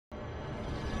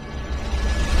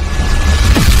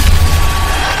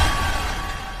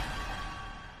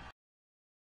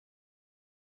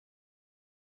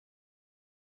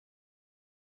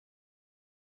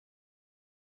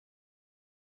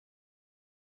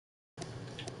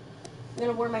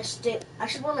gonna wear my I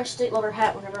should wear my Statelover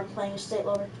hat whenever I'm playing a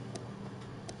Statelover.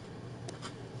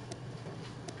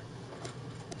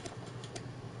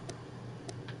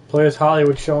 Play as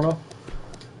HollywoodShono.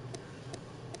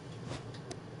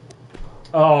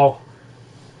 Oh.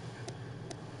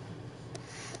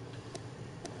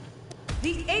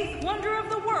 The eighth wonder of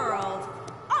the world,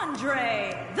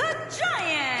 Andre the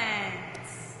Giant.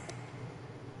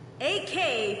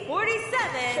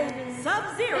 AK-47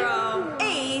 Sub-Zero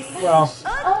Ace. Well.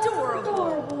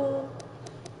 Adorable.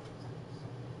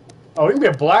 Oh, he can be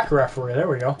a black referee. There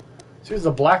we go. So he's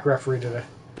the black referee today.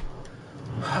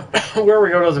 Where we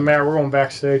go doesn't matter. We're going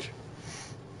backstage.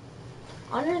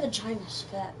 Andre the Giant is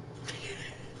fat.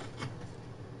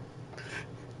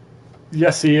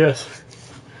 Yes, he is.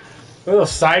 Look at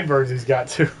those sideburns he's got,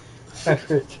 too.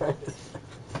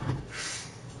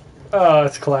 Oh,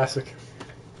 it's classic.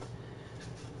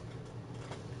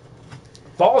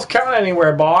 Balls count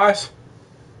anywhere, boss.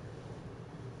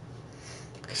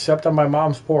 Except on my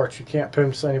mom's porch. You can't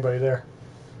pimp anybody there.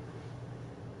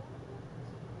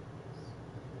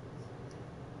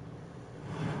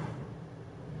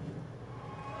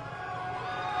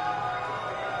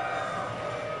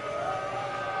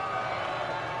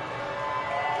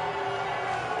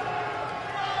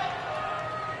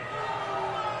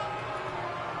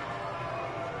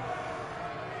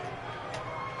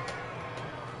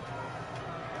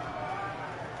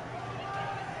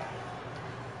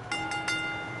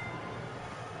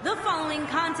 The following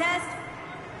contest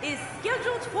is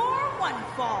scheduled for one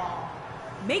fall.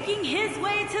 Making his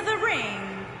way to the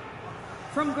ring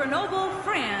from Grenoble,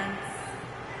 France,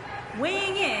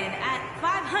 weighing in at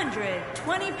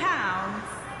 520 pounds.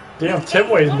 Damn, Tim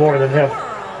weighs more than him.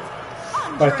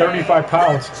 By 35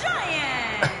 pounds.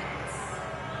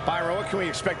 Byron, what can we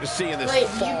expect to see in this Wait,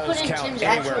 Falls you put in Count Tim's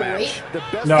Anywhere actual match? weight? The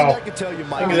best No. thing I can tell you,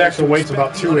 Mike, I think his actual weight's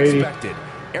about 280.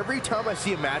 Every time I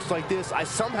see a match like this, I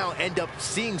somehow end up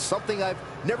seeing something I've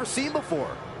never seen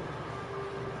before.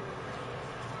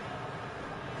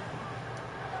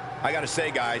 I gotta say,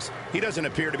 guys, he doesn't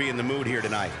appear to be in the mood here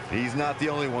tonight. He's not the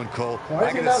only one, Cole. Why is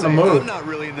I he gotta not in say, the mood? I'm not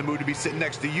really in the mood to be sitting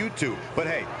next to you two. But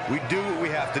hey, we do what we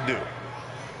have to do.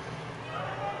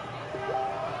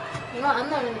 You know, I'm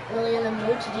not really in the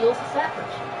mood to deal with a fat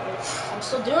person. I'm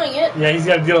still doing it. Yeah, he's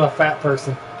got to deal with a fat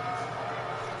person.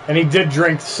 And he did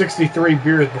drink 63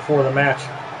 beers before the match.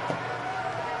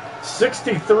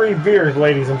 63 beers,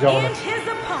 ladies and gentlemen. And his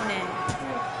opponent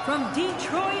from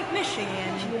Detroit,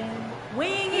 Michigan,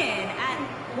 weighing in at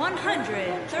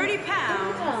 130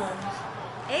 pounds,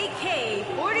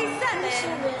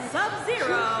 AK-47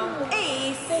 Sub-Zero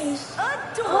Ace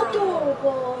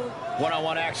Adorable.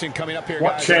 One-on-one action coming up here,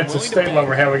 What guys. chance does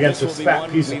Statelover have against this fat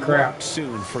piece of crap?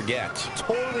 Soon forget.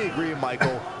 Totally agree,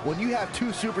 Michael. When you have two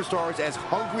superstars as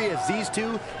hungry as these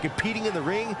two competing in the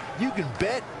ring, you can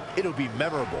bet it'll be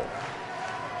memorable.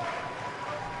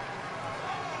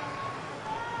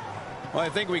 Well, I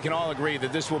think we can all agree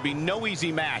that this will be no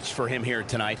easy match for him here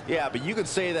tonight. Yeah, but you can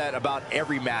say that about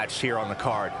every match here on the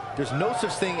card. There's no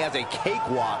such thing as a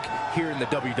cakewalk here in the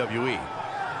WWE.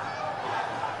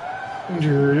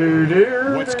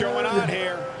 What's going on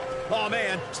here? Oh,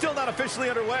 man, still not officially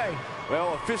underway.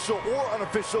 Well, official or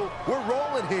unofficial, we're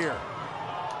rolling here.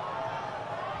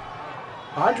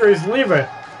 Andre's leaving.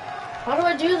 How do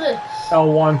I do this?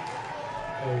 L1.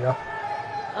 There you go.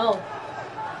 Oh.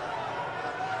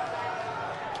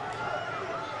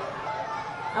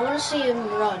 I want to see him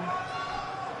run.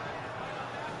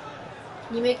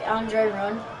 Can you make Andre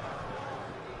run?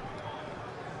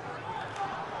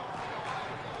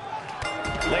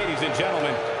 Ladies and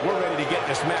gentlemen, we're ready to get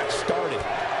this match started.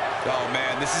 Oh,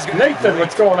 man, this is going to be Nathan,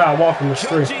 what's going on? Welcome to the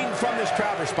stream. Judging from this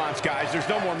crowd response, guys, there's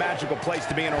no more magical place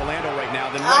to be in Orlando right now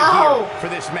than right here for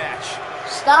this match.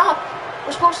 Stop!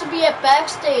 We're supposed to be at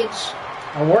backstage.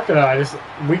 I'm working on it. Just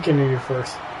weakening you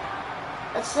first.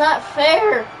 That's not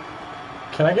fair.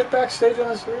 Can I get backstage on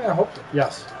this screen? I hope.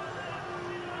 Yes.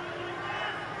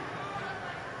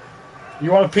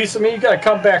 You want a piece of me? You gotta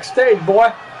come backstage,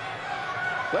 boy.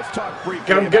 Let's talk briefly.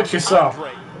 Come get yourself.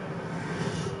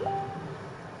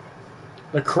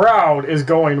 The crowd is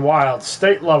going wild.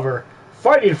 Statelover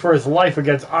fighting for his life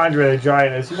against Andre the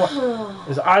Giant.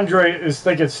 As Andre is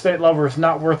thinking Statelover is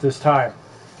not worth his time.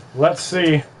 Let's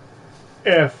see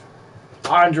if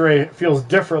Andre feels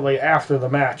differently after the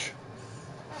match.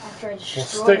 After I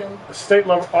destroy him.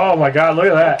 Statelover. Oh my God! Look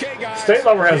at that. Okay, guys,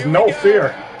 Statelover has no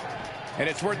fear. And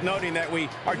it's worth noting that we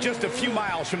are just a few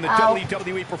miles from the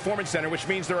WWE Performance Center, which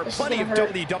means there are plenty of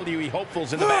WWE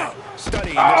hopefuls in the back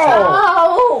studying this.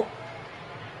 Oh!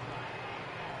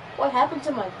 What happened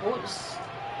to my voice?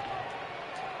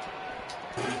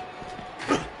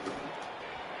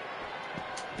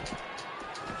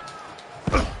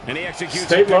 And he executes.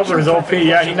 Statelover is OP.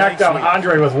 Yeah, he knocked down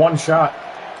Andre with one shot.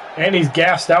 And he's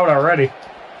gassed out already.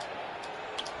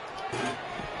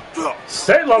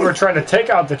 Statelover trying to take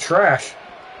out the trash.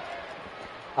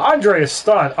 Andre is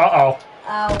stunned. Uh-oh.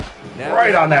 Ow.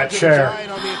 Right on that chair. On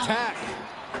the attack.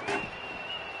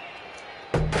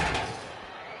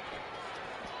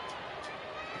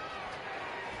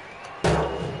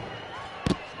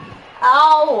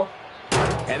 Ow.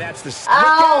 And that's the...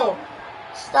 Ow.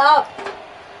 Stop.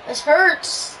 This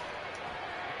hurts.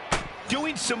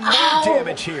 Doing some more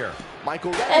damage here.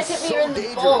 Michael, That that hit is me so in the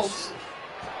dangerous. balls.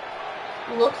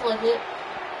 Looked like it.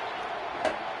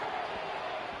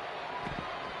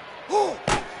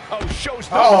 Oh, shows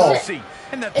no mercy.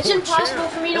 And that It's poor impossible chair.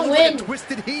 for me It to looks like win. a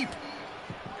twisted heap.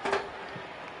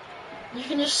 You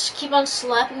can just keep on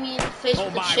slapping me in the face Oh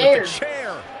with the my, chair. with the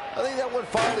chair. I think that one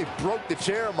finally broke the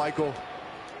chair, Michael.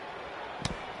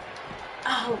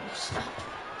 Ow, stop.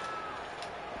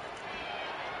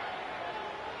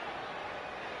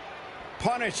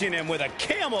 Punishing him with a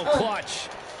camel clutch.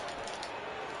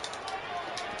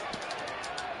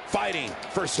 Fighting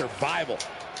for survival.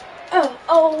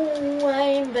 Oh,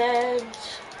 I'm bad.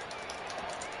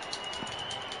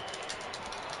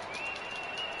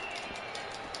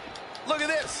 Look at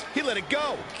this. He let it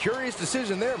go. Curious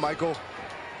decision there, Michael.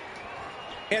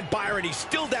 And Byron, he's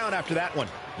still down after that one.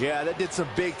 Yeah, that did some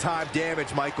big-time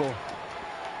damage, Michael.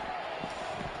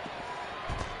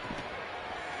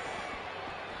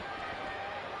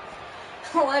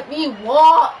 Let me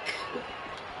walk.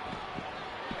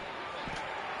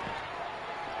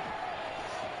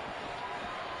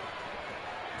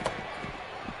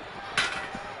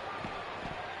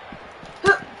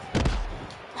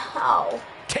 Ow.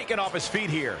 Taken off his feet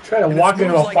here. Trying to walk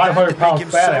into a 500-pound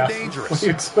fat ass. What do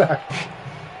you expect?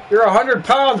 You're 100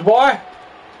 pounds, boy.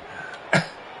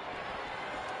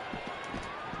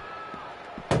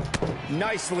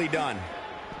 Nicely done.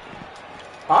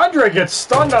 Andre gets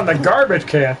stunned on the garbage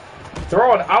can.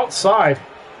 Throw it outside.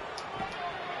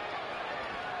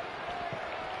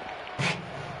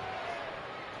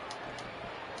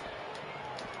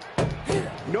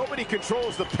 Nobody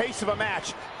controls the pace of a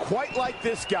match quite like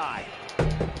this guy.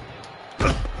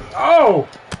 Oh!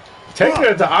 Taking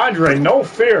it to Andre, no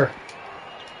fear.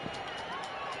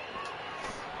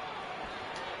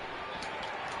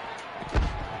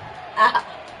 Ah.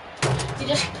 You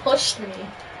just pushed me.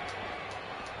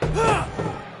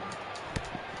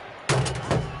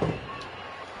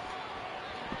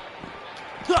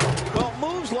 Well,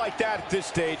 moves like that at this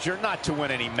stage are not to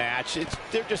win any match.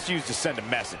 They're just used to send a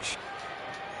message.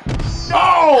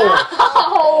 Oh!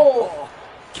 Oh!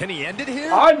 Can he end it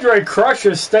here? Andre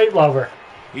crushes Statelover.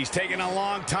 He's taking a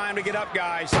long time to get up,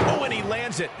 guys. Oh, and he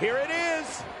lands it. Here it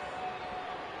is.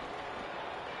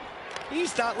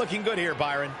 He's not looking good here,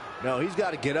 Byron. No, he's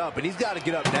got to get up, and he's got to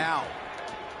get up now.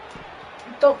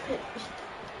 Don't hit me.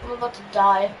 I'm about to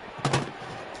die.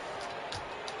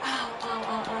 Ow, ow,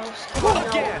 ow, ow. Stop.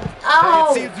 Again. No.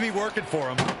 Ow! It seems to be working for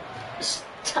him.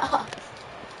 Stop.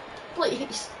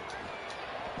 Please.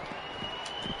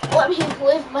 Let me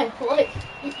live my life.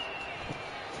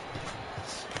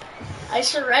 I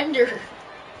surrender.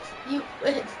 You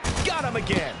win. Got him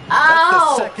again.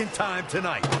 Ow! That's the second time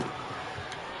tonight.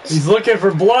 He's looking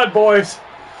for blood, boys.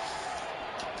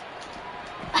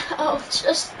 Ow,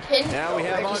 just pinned. Now we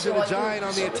have Andre the Giant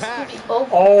on the attack.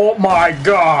 Oh my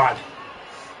God.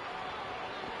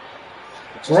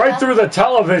 Right through the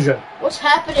television. What's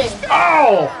happening?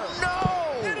 Oh!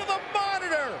 No! Into the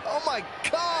monitor! Oh my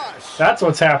gosh! That's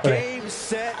what's happening. Game,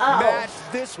 set, Ow. match.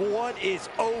 This one is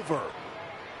over.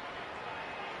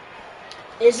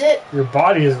 Is it? Your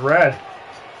body is red.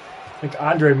 I think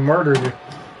Andre murdered you.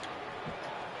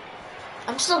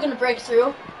 I'm still gonna break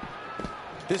through.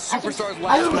 This I can superstar's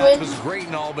last win. match was great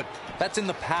and all, but that's in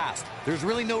the past. There's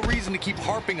really no reason to keep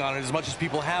harping on it as much as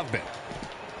people have been.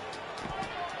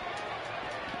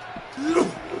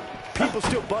 People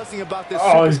still buzzing about this.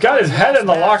 Oh, he's got his head in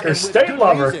the locker. And with good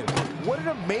Statelover. reason. What an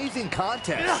amazing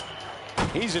contest.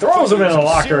 He's Throws him in the some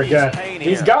locker serious again. pain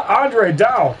He's here. got Andre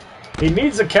down. He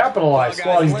needs to capitalize Well, guys,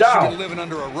 while he's unless you've down. been living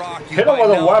under a rock, you Hit him might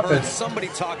with a now have weapon. heard somebody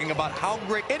talking about how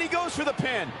great. And he goes for the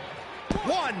pin.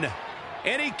 One.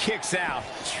 And he kicks out.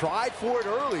 Tried for it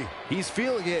early. He's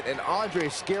feeling it, and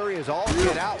Andre's scary as all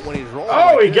get out when he's rolling.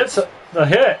 Oh, like he this. gets the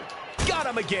hit. Got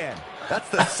him again. That's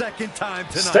the second time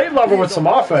tonight. Statelover with some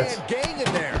offense. Gang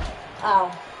in there.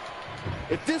 Ow.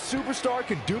 If this superstar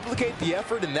can duplicate the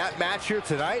effort in that match here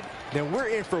tonight, then we're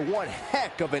in for one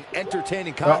heck of an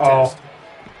entertaining contest.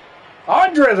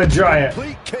 Andre the Giant.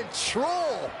 Complete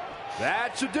control.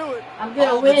 That should do it. I'm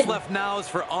gonna All win. that's left now is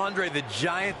for Andre the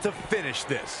Giant to finish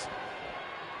this.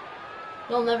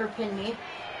 You'll never pin me.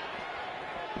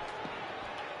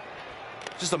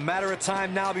 Just a matter of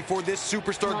time now before this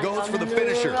superstar No, goes no, for the no,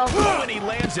 finisher. no, no, no. Oh, and he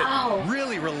lands it. Ow.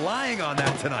 Really relying on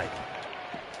that tonight.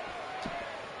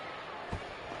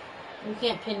 You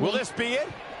can't pin me. Will this be it?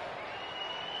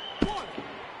 1,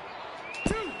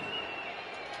 2.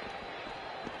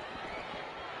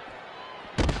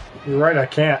 You're right, I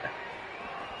can't.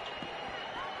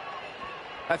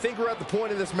 I think we're at the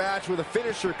point in this match where the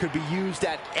finisher could be used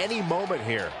at any moment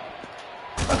here.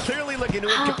 Clearly looking to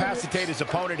incapacitate his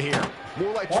opponent here.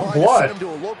 More like What trying to blood? send him to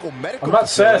a local medical I'm not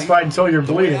facility. satisfied until you're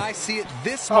The way bleeding. I see it,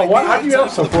 this Oh, might what? be How'd the you get time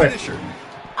up so for the quick? finisher.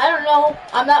 I don't know.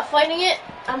 I'm not fighting it.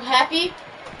 I'm happy.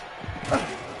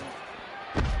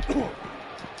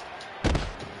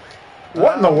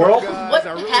 What in the world? Guys, What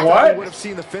I really happened? thought we What? would have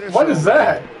seen the finisher What is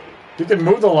already. that? You can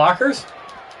move the lockers?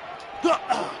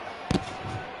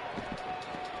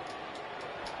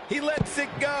 He lets it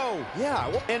go. Yeah,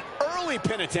 well, An early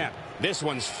pin attempt. This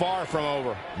one's far from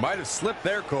over. Might have slipped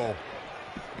there, Cole.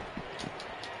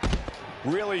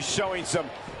 Really showing some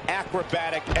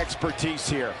acrobatic expertise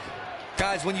here.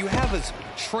 Guys, when you have as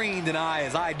trained an eye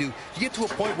as I do, you get to a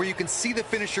point where you can see the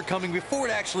finisher coming before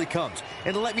it actually comes.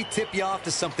 And let me tip you off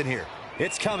to something here.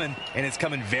 It's coming, and it's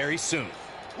coming very soon.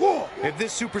 If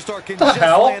this superstar can The just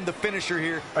hell? land the finisher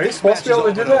here, Are you this supposed to be match able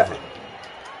is to do all but that? over.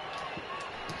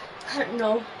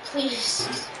 No,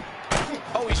 please.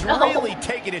 Oh, he's No. really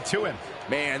taking it to him.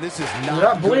 man, this is not You're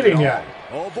not good bleeding at all. yet.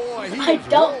 Oh boy, he I is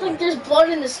don't rolling. think there's blood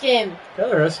in this game. Yeah,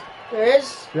 there is. There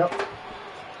is. Yep.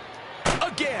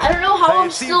 Again. I don't know how Hey, I'm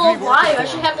it seems still to be working alive. for I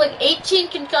should him. have like 18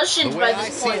 concussions The by way I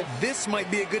this see point. it, this might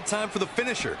be a good time for the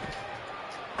finisher.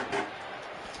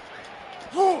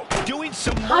 Doing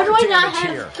some How more do I not damage have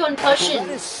here. Well, concussions? that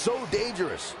is so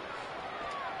dangerous.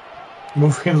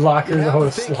 Moving You lockers have out to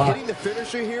of think slot. hitting the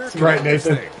finisher here. could Right, end this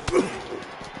Nathan. thing.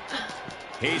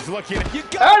 He's looking. You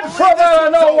gotta And believe from this out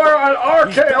of one's nowhere, over. an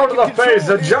He's back RKO to in the control face.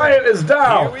 The here. Giant is Here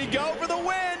down. we go for the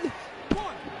win.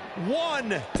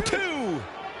 1, 2.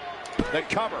 The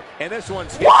cover, and this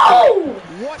one's hit. Whoa!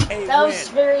 What a That win. was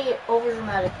very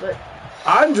overdramatic, but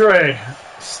Andre,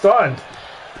 stunned.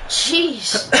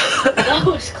 jeez, that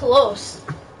was close.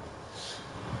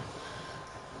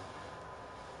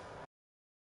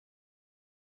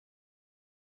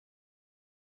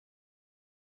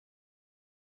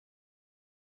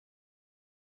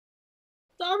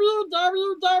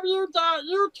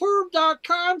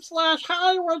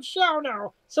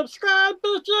 www.youtube.com/HollywoodShono. Subscribe,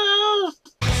 bitches!